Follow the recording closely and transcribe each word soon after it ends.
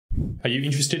Are you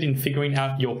interested in figuring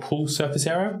out your pool surface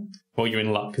area? Well, you're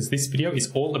in luck, because this video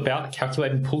is all about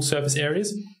calculating pool surface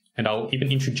areas, and I'll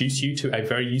even introduce you to a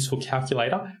very useful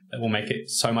calculator that will make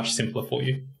it so much simpler for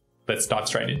you. Let's dive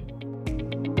straight in.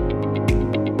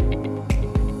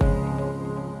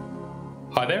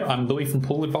 Hi there, I'm Louis from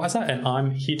Pool Advisor, and I'm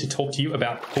here to talk to you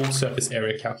about pool surface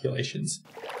area calculations.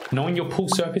 Knowing your pool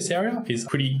surface area is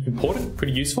pretty important,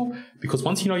 pretty useful, because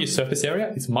once you know your surface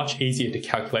area, it's much easier to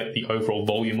calculate the overall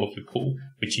volume of your pool,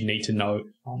 which you need to know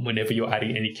whenever you're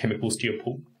adding any chemicals to your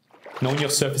pool. Knowing your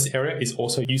surface area is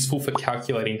also useful for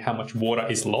calculating how much water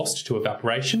is lost to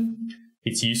evaporation.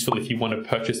 It's useful if you want to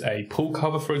purchase a pool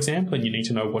cover, for example, and you need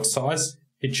to know what size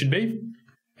it should be.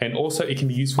 And also it can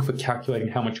be useful for calculating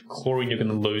how much chlorine you're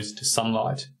going to lose to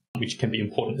sunlight, which can be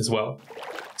important as well.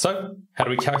 So how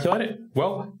do we calculate it?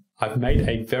 Well, I've made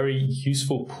a very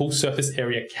useful pool surface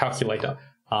area calculator,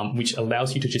 which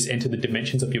allows you to just enter the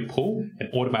dimensions of your pool and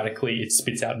automatically it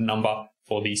spits out a number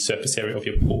for the surface area of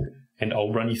your pool. And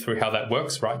I'll run you through how that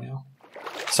works right now.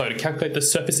 So to calculate the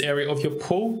surface area of your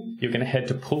pool, you're going to head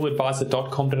to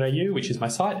pooladvisor.com.au, which is my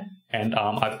site, and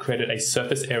I've created a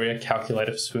surface area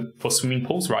calculator for swimming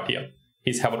pools right here.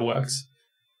 Here's how it works.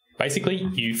 Basically,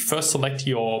 you first select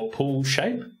your pool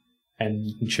shape, and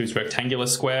you can choose rectangular,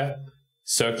 square,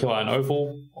 circular and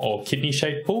oval, or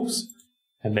kidney-shaped pools,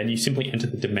 and then you simply enter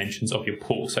the dimensions of your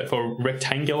pool. So for a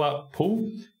rectangular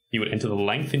pool, you would enter the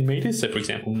length in meters, so for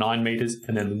example 9 meters,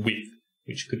 and then the width,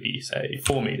 which could be, say,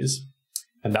 4 meters.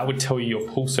 And that would tell you your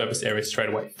pool surface area straight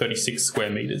away, 36 square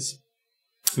meters,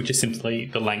 which is simply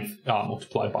the length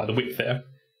multiplied by the width there.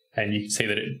 And you can see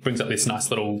that it brings up this nice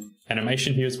little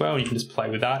animation here as well, and you can just play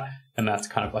with that. And that's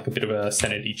kind of like a bit of a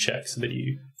sanity check so that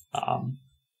you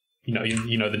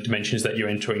know the dimensions that you're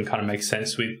entering kind of make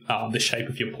sense with the shape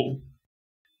of your pool.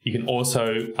 You can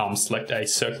also select a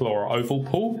circular or oval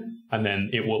pool, and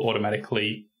then it will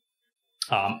automatically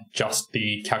adjust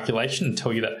the calculation and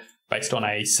tell you that based on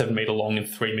a 7 meter long and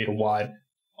 3 meter wide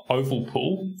oval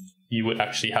pool, you would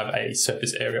actually have a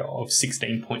surface area of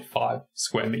 16.5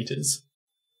 square meters.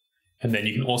 And then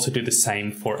you can also do the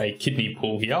same for a kidney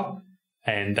pool here,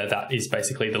 and that is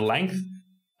basically the length,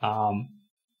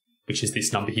 which is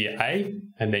this number here, A,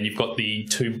 and then you've got the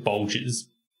two bulges,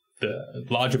 the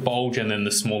larger bulge and then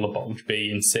the smaller bulge,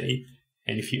 B and C.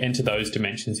 And if you enter those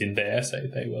dimensions in there, say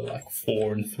they were like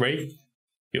 4 and 3,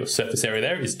 your surface area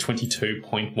there is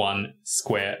 22.1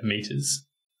 square meters.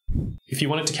 If you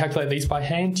wanted to calculate these by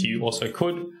hand, you also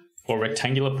could. For a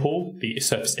rectangular pool, the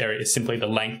surface area is simply the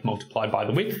length multiplied by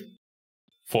the width.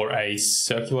 For a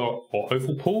circular or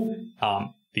oval pool,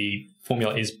 the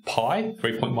formula is pi,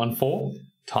 3.14,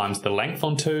 times the length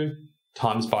on 2,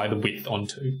 times by the width on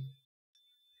 2.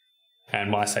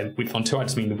 And when I say width on 2, I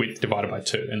just mean the width divided by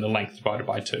 2 and the length divided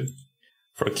by 2.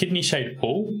 For a kidney-shaped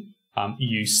pool,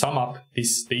 you sum up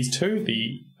these two,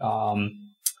 the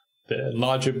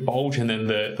larger bulge and then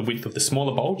the width of the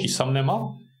smaller bulge, you sum them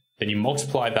up, then you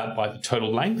multiply that by the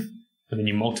total length, and then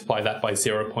you multiply that by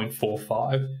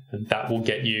 0.45, and that will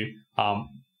get you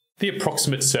the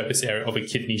approximate surface area of a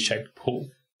kidney-shaped pool.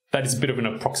 That is a bit of an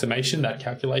approximation, that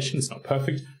calculation. It's not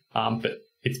perfect, but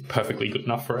it's perfectly good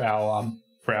enough for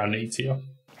our needs here.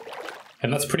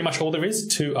 And that's pretty much all there is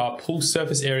to pool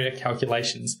surface area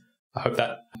calculations. I hope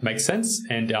that makes sense,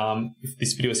 and if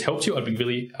this video has helped you, I'd be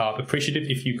really appreciative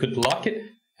if you could like it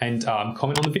and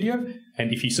comment on the video.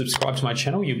 And if you subscribe to my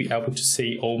channel, you'll be able to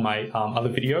see all my other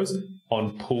videos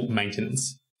on pool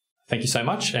maintenance. Thank you so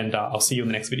much, and I'll see you in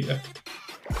the next video.